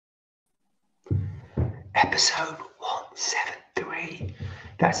Episode 173.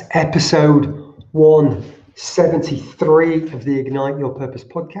 That's episode 173 of the Ignite Your Purpose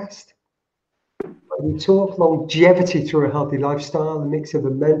podcast. We talk longevity through a healthy lifestyle, a mix of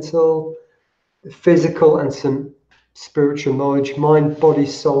a mental, physical, and some spiritual knowledge, mind, body,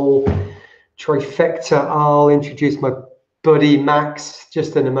 soul, trifecta. I'll introduce my buddy Max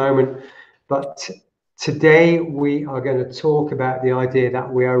just in a moment. But today we are going to talk about the idea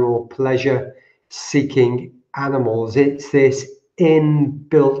that we are all pleasure-seeking animals. It's this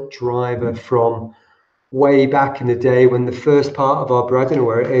inbuilt driver from way back in the day when the first part of our brain, I don't know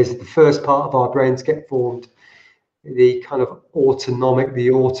where it is, the first part of our brains get formed, the kind of automatic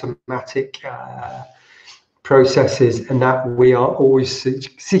processes, and that we are always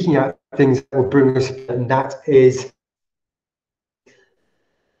seeking out things that will bring us, and that is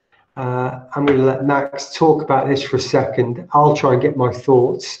I'm going to let Max talk about this for a second. I'll try and get my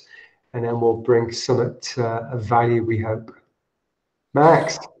thoughts, and then we'll bring some of value, we hope.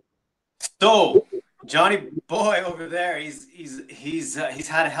 Max. So Johnny boy over there, he's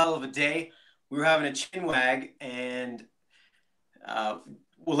had a hell of a day. We were having a chin wag, and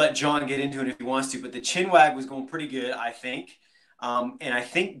we'll let John get into it if he wants to. But the chin wag was going pretty good, I think. And I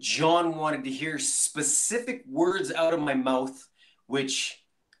think John wanted to hear specific words out of my mouth, which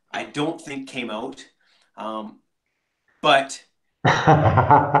I don't think came out. But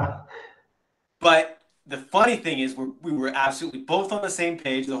the funny thing is we were absolutely both on the same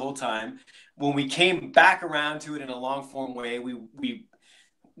page the whole time. When we came back around to it in a long form way, we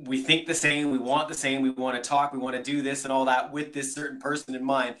think the same, we want the same, we want to talk, we want to do this and all that with this certain person in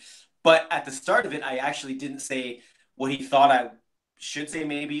mind. But at the start of it, I actually didn't say what he thought I should say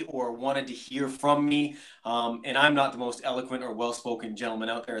maybe, or wanted to hear from me. And I'm not the most eloquent or well-spoken gentleman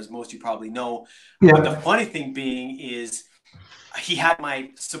out there, as most of you probably know. Yeah. But the funny thing being is he had my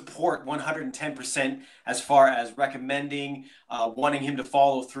support 110% as far as recommending, wanting him to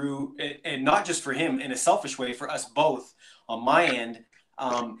follow through, and not just for him in a selfish way, for us both on my end.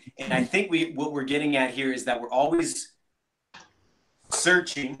 And I think what we're getting at here is that we're always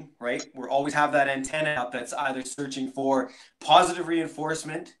searching, right? We always have that antenna up that's either searching for positive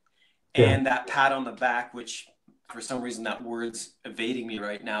reinforcement and that pat on the back, which for some reason that word's evading me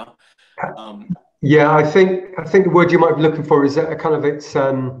right now. Yeah, I think the word you might be looking for is a kind of it's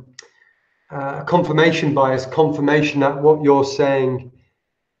confirmation bias, confirmation that what you're saying,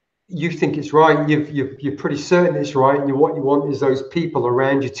 you think it's right. You're pretty certain it's right, and what you want is those people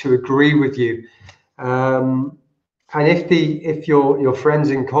around you to agree with you. And if your friends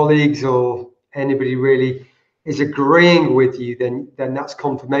and colleagues or anybody really is agreeing with you, then that's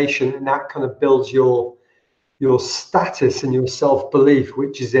confirmation, and that kind of builds your status and your self-belief,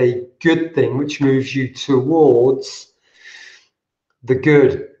 which is a good thing, which moves you towards the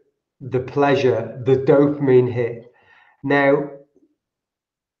good, the pleasure, the dopamine hit. Now,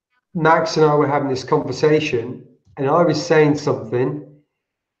 Max and I were having this conversation, and I was saying something.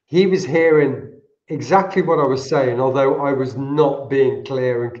 He was hearing exactly what I was saying, although I was not being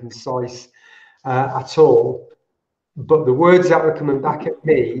clear and concise at all. But the words that were coming back at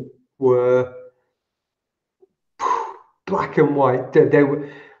me were black and white. They were,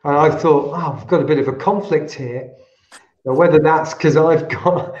 and I thought, oh, I've got a bit of a conflict here. Now, whether that's because I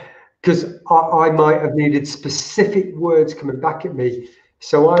might have needed specific words coming back at me.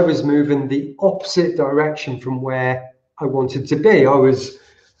 So I was moving the opposite direction from where I wanted to be. I was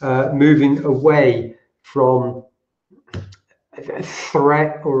moving away from a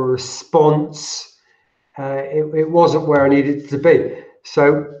threat or a response. It wasn't where I needed to be.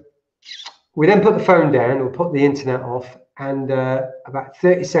 So we then put the phone down or put the internet off, and about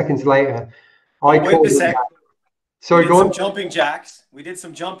 30 seconds later, I called him back. Sorry, go on. Jumping jacks. We did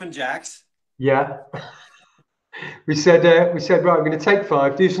some jumping jacks. Yeah. we said right, we're going to take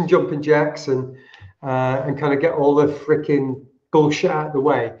 5, do some jumping jacks, and kind of get all the freaking bullshit out of the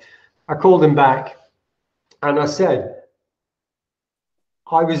way. I called him back, and I said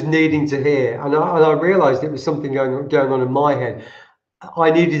I was needing to hear, and I realized it was something going on in my head.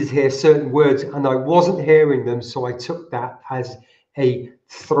 I needed to hear certain words, and I wasn't hearing them, so I took that as a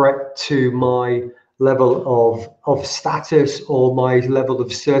threat to my level of status or my level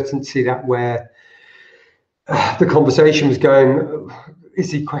of certainty that where the conversation was going.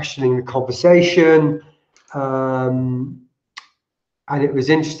 Is he questioning the conversation? And it was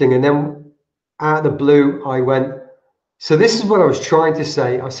interesting. And then out of the blue, I went, so this is what I was trying to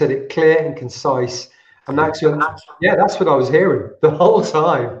say. I said it clear and concise. And Max went, yeah, that's what I was hearing the whole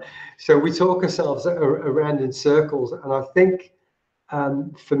time. So we talk ourselves around in circles. And I think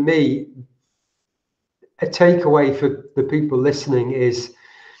for me, a takeaway for the people listening is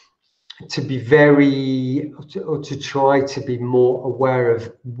to be very, or to try to be more aware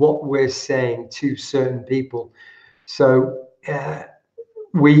of what we're saying to certain people. So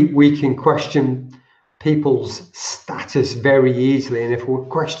we can question people's status very easily, and if we're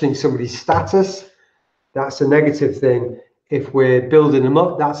questioning somebody's status, that's a negative thing. If we're building them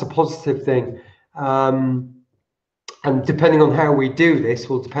up, that's a positive thing. And depending on how we do this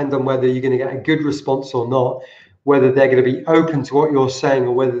will depend on whether you're going to get a good response or not, whether they're going to be open to what you're saying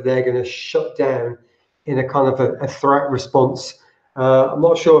or whether they're going to shut down in a kind of a threat response. I'm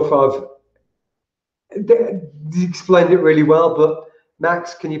not sure if I've explained it really well, but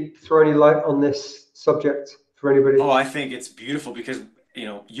Max, can you throw any light on this subject for anybody? Oh, I think it's beautiful because,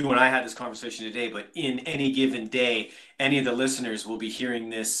 you and I had this conversation today, but in any given day, any of the listeners will be hearing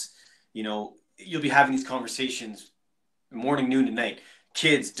this, you'll be having these conversations morning, noon, and night.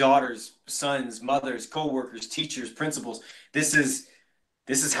 Kids, daughters, sons, mothers, co-workers, teachers, principals. This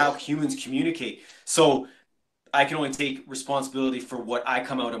is how humans communicate. So I can only take responsibility for what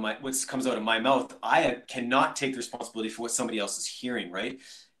comes out of my mouth. I cannot take the responsibility for what somebody else is hearing, right?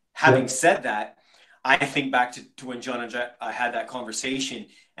 Having said that, I think back to when John and I had that conversation,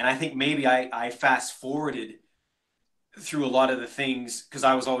 and I think maybe I fast forwarded through a lot of the things because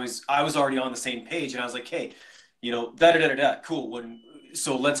I was already on the same page, and I was like, hey, cool.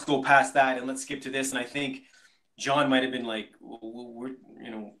 So let's go past that and let's skip to this. And I think John might have been like,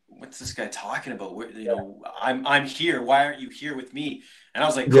 what's this guy talking about? I'm here. Why aren't you here with me? And I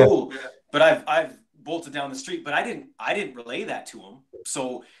was like, cool. But I've bolted down the street, but I didn't relay that to him.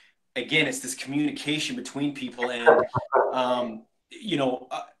 So again, it's this communication between people, and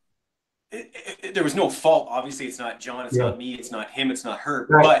there was no fault. Obviously, it's not John, it's not me, it's not him, it's not her.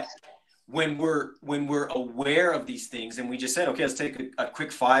 Right. But when we're aware of these things, and we just said, okay, let's take a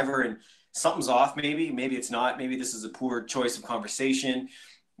quick fiver, and something's off. Maybe it's not. Maybe this is a poor choice of conversation.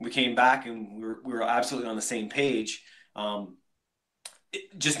 We came back and we were absolutely on the same page.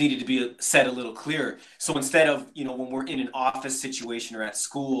 It just needed to be said a little clearer. So instead of, when we're in an office situation or at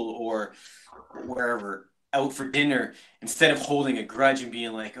school or wherever, out for dinner, instead of holding a grudge and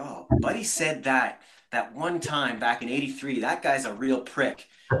being like, oh, buddy said that one time back in '83, that guy's a real prick.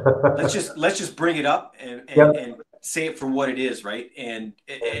 Let's just bring it up and say it for what it is, right? And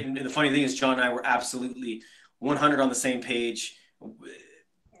the funny thing is, John and I were absolutely 100 on the same page.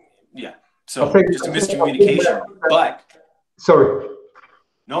 Yeah. So just a miscommunication. But sorry.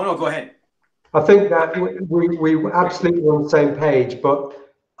 No, go ahead. I think that we were absolutely on the same page, but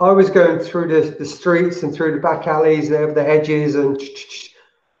I was going through the streets and through the back alleys and over the hedges and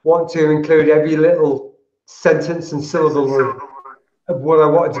want to include every little sentence and syllable of what I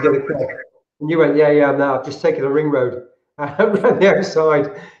wanted to get across. And you went, no, I've just taken a ring road around the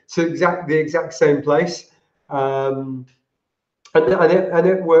outside to the exact same place. And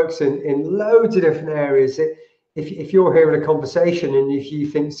it works in loads of different areas. If you're hearing a conversation and if you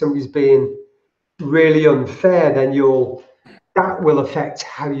think somebody's being really unfair, then that will affect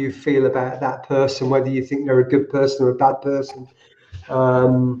how you feel about that person, whether you think they're a good person or a bad person,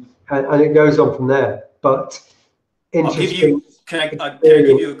 and it goes on from there. But interesting. Can I give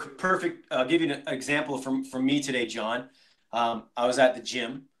you I'll give you an example from me today, John. I was at the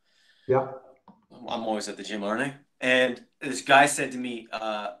gym. Yeah. I'm always at the gym, aren't I? And this guy said to me,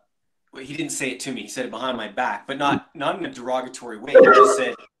 he didn't say it to me. He said it behind my back, but not in a derogatory way. He just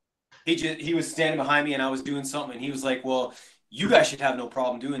said, he was standing behind me and I was doing something. And he was like, well, you guys should have no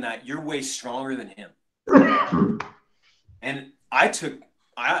problem doing that. You're way stronger than him. And I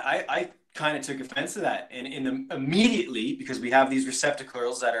kind of took offense to that. And immediately, because we have these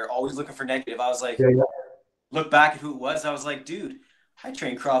receptacles that are always looking for negative, I was like, look back at who it was. I was like, dude, I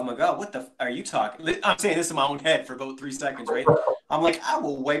train Krav Maga. What the are you talking? I'm saying this in my own head for about 3 seconds, right? I'm like, I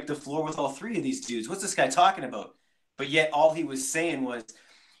will wipe the floor with all 3 of these dudes. What's this guy talking about? But yet all he was saying was,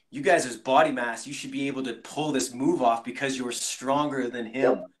 you guys' as body mass, you should be able to pull this move off because you're stronger than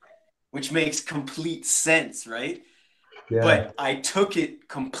him, which makes complete sense, right? Yeah. But I took it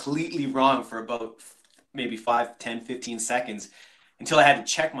completely wrong for about maybe 5, 10, 15 seconds until I had to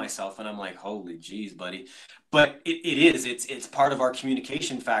check myself. And I'm like, holy geez, buddy. But it's part of our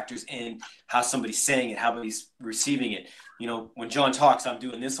communication factors and how somebody's saying it, how somebody's receiving it. When John talks, I'm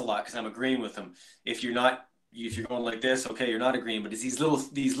doing this a lot because I'm agreeing with him. If you're going like this, okay, you're not agreeing. But it's these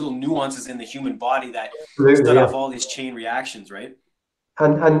little nuances in the human body that set off all these chain reactions, right?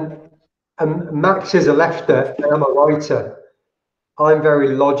 And Max is a lefter and I'm a righter. I'm very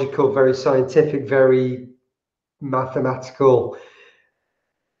logical, very scientific, very mathematical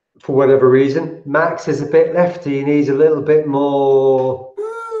for whatever reason. Max is a bit lefty and he's a little bit more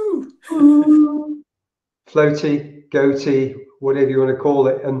floaty, goaty, whatever you want to call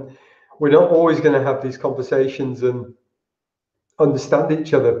it. And we're not always going to have these conversations and understand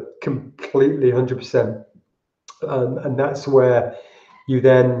each other completely 100%. And that's where you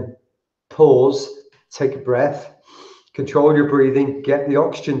then pause, take a breath, control your breathing, get the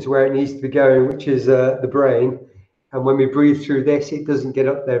oxygen to where it needs to be going, which is the brain. And when we breathe through this, it doesn't get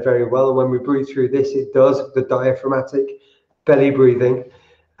up there very well. And when we breathe through this, it does, the diaphragmatic belly breathing.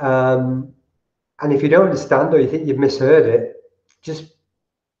 And if you don't understand or you think you've misheard it, just,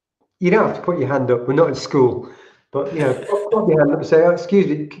 you don't have to put your hand up. We're not in school. But, you know, put your hand up and say, oh, excuse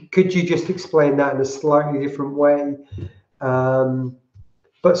me, could you just explain that in a slightly different way?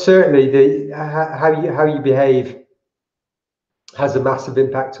 But certainly how you behave has a massive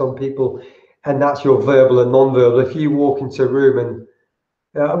impact on people, and that's your verbal and non-verbal. If you walk into a room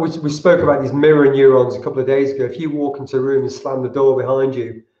and we spoke about these mirror neurons a couple of days ago. If you walk into a room and slam the door behind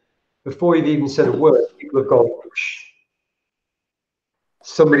you, before you've even said a word, people have gone, whoosh.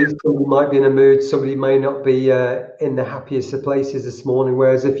 Somebody might be in a mood, somebody may not be in the happiest of places this morning.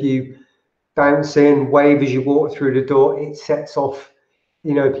 Whereas if you bounce in, wave as you walk through the door, it sets off,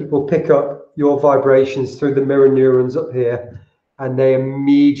 you know, people pick up your vibrations through the mirror neurons up here, and they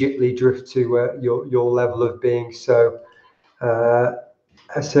immediately drift to your level of being. So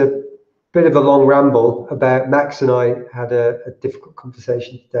that's a bit of a long ramble about Max, and I had a difficult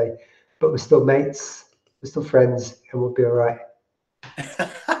conversation today, but we're still mates, we're still friends, and we'll be all right.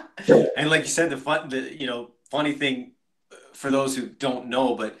 And like you said, funny thing for those who don't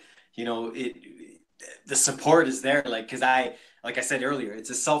know, but the support is there. Like I said earlier, it's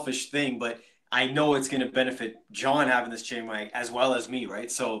a selfish thing, but I know it's going to benefit John having this chain mic as well as me,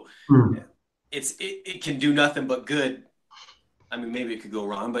 right? So it can do nothing but good. I mean, maybe it could go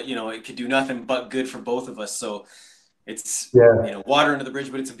wrong, but it could do nothing but good for both of us. So it's water under the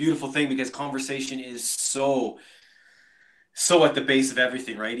bridge, but it's a beautiful thing because conversation is so at the base of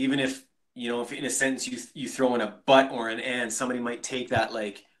everything, right? Even if if in a sentence you throw in a but or an and, somebody might take that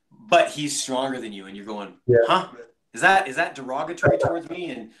like, but he's stronger than you, and you're going, huh? Is that derogatory towards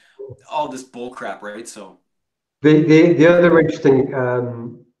me? And all this bull crap, right? So the other interesting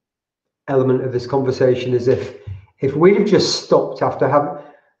element of this conversation is if we'd have just stopped after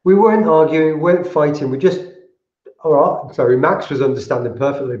we weren't arguing, we weren't fighting, we just, all right, sorry, Max was understanding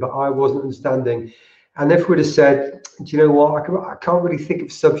perfectly, but I wasn't understanding. And if we'd have said, do you know what, I can't really think of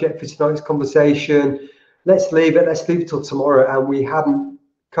a subject for tonight's conversation, let's leave it till tomorrow, and we hadn't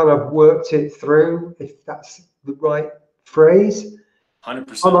kind of worked it through, if that's the right phrase,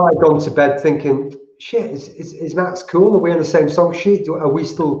 100%. I might have gone to bed thinking, shit, is Max cool? Are we on the same song sheet? Are we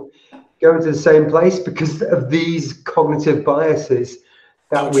still going to the same place? Because of these cognitive biases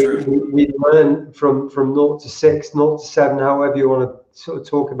that we learn from 0 to 6, 0 to 7, however you want to sort of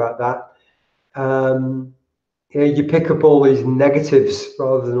talk about that. You pick up all these negatives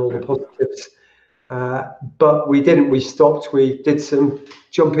rather than all the positives. But we didn't. We stopped. We did some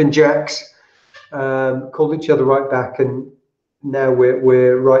jumping jacks, called each other right back, and now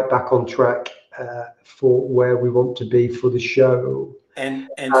we're right back on track for where we want to be for the show. And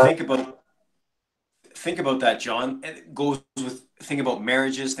think about that, John. It goes with think about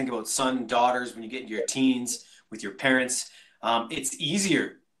marriages, think about son, daughters, when you get into your teens with your parents. It's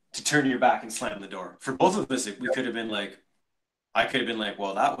easier to turn your back and slam the door. For both of us, we could have been like, I could have been like,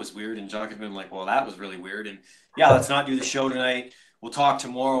 well, that was weird. And John could have been like, well, that was really weird. And yeah, let's not do the show tonight. We'll talk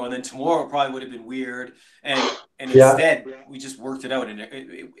tomorrow. And then tomorrow probably would have been weird. And instead, we just worked it out. And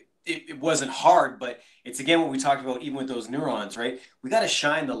it wasn't hard, but it's again what we talked about, even with those neurons, right? We got to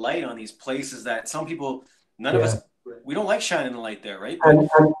shine the light on these places that some people, none of us, we don't like shining the light there, right? But,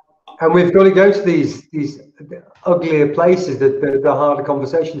 and we've got to go to these uglier places, the harder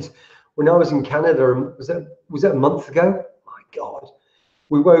conversations. When I was in Canada, was that a month ago? My God,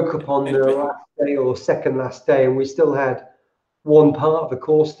 we woke up on the last day or second last day, and we still had one part of the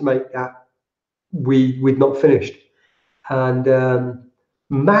course to make that we'd not finished, and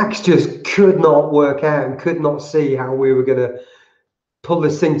Max just could not work out and could not see how we were going to pull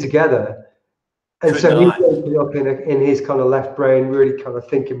this thing together. And so he ended up in his kind of left brain, really kind of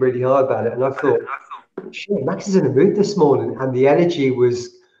thinking really hard about it. And I thought, shit, Max is in a mood this morning, and the energy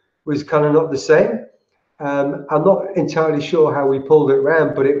was kind of not the same. I'm not entirely sure how we pulled it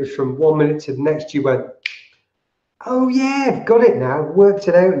around, but it was from 1 minute to the next. You went, oh yeah, I've got it now, worked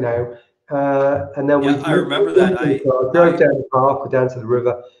it out now. And then I remember that. I drove down the park or down to the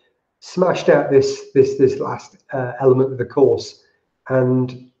river, smashed out this last element of the course,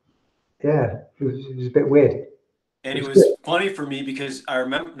 and yeah, it was a bit weird. And it was funny for me because I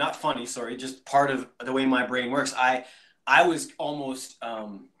remember, not funny, sorry, just part of the way my brain works. I was almost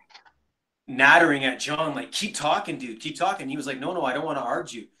nattering at John, like, keep talking, dude, keep talking. He was like, no, I don't want to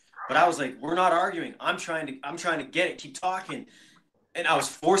argue. But I was like, we're not arguing. I'm trying to get it. Keep talking. And I was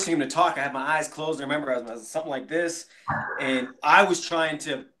forcing him to talk. I had my eyes closed. I remember I was something like this. And I was trying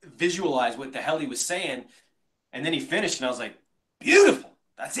to visualize what the hell he was saying. And then he finished and I was like, beautiful.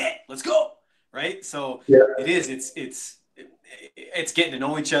 That's it. Let's go. Right. So Yeah. it is. It's getting to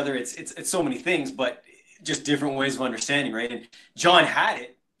know each other. It's so many things, but just different ways of understanding. Right. And John had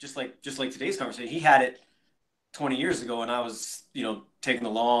it just like today's conversation. He had it 20 years ago and I was, taking the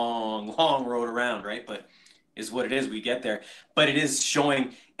long road around. Right. But is what it is. We get there, but it is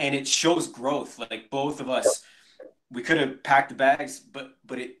showing, and it shows growth. Like both of us, we could have packed the bags, but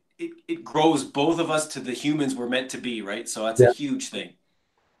it grows both of us to the humans we're meant to be, right? So that's a huge thing.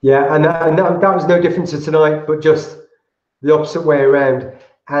 Yeah, and that was no different to tonight, but just the opposite way around.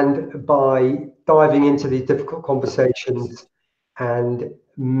 And by diving into these difficult conversations and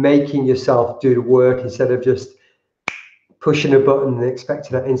making yourself do the work instead of just pushing a button and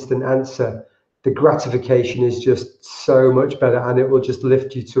expecting that instant answer, the gratification is just so much better, and it will just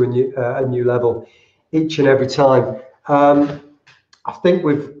lift you to a new level each and every time. I think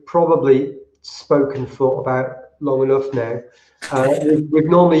we've probably spoken for about long enough now. We've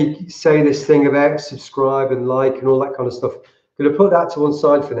normally say this thing about subscribe and like and all that kind of stuff. I'm going to put that to one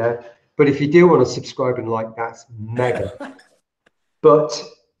side for now. But if you do want to subscribe and like, that's mega. But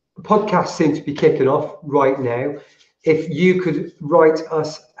podcasts seem to be kicking off right now. If you could write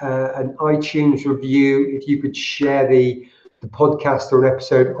us an iTunes review, if you could share the podcast or an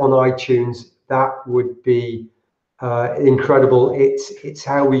episode on iTunes, that would be incredible. It's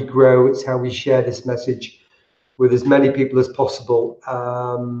how we grow. It's how we share this message with as many people as possible.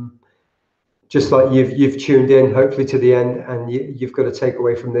 Just like you've tuned in, hopefully to the end, and you've got a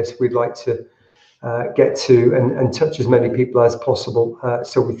takeaway from this. We'd like to get to and touch as many people as possible.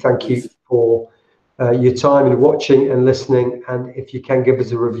 So we thank you for your time and watching and listening. And if you can give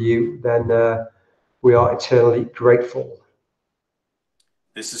us a review, then we are eternally grateful.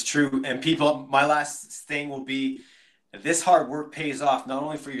 This is true. And people, my last thing will be, this hard work pays off not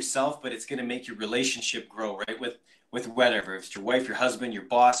only for yourself, but it's going to make your relationship grow, right? With whatever. If it's your wife, your husband, your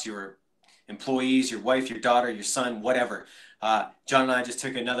boss, your employees, your wife, your daughter, your son, whatever. John and I just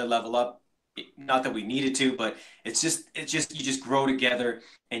took another level up. Not that we needed to, but it's just you just grow together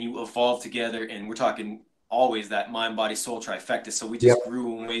and you evolve together. And we're talking always that mind, body, soul trifecta. So we just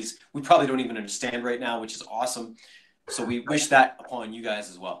grew in ways we probably don't even understand right now, which is awesome. So we wish that upon you guys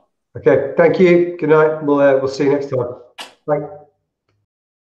as well. Okay, thank you. Good night. We'll see you next time. Bye.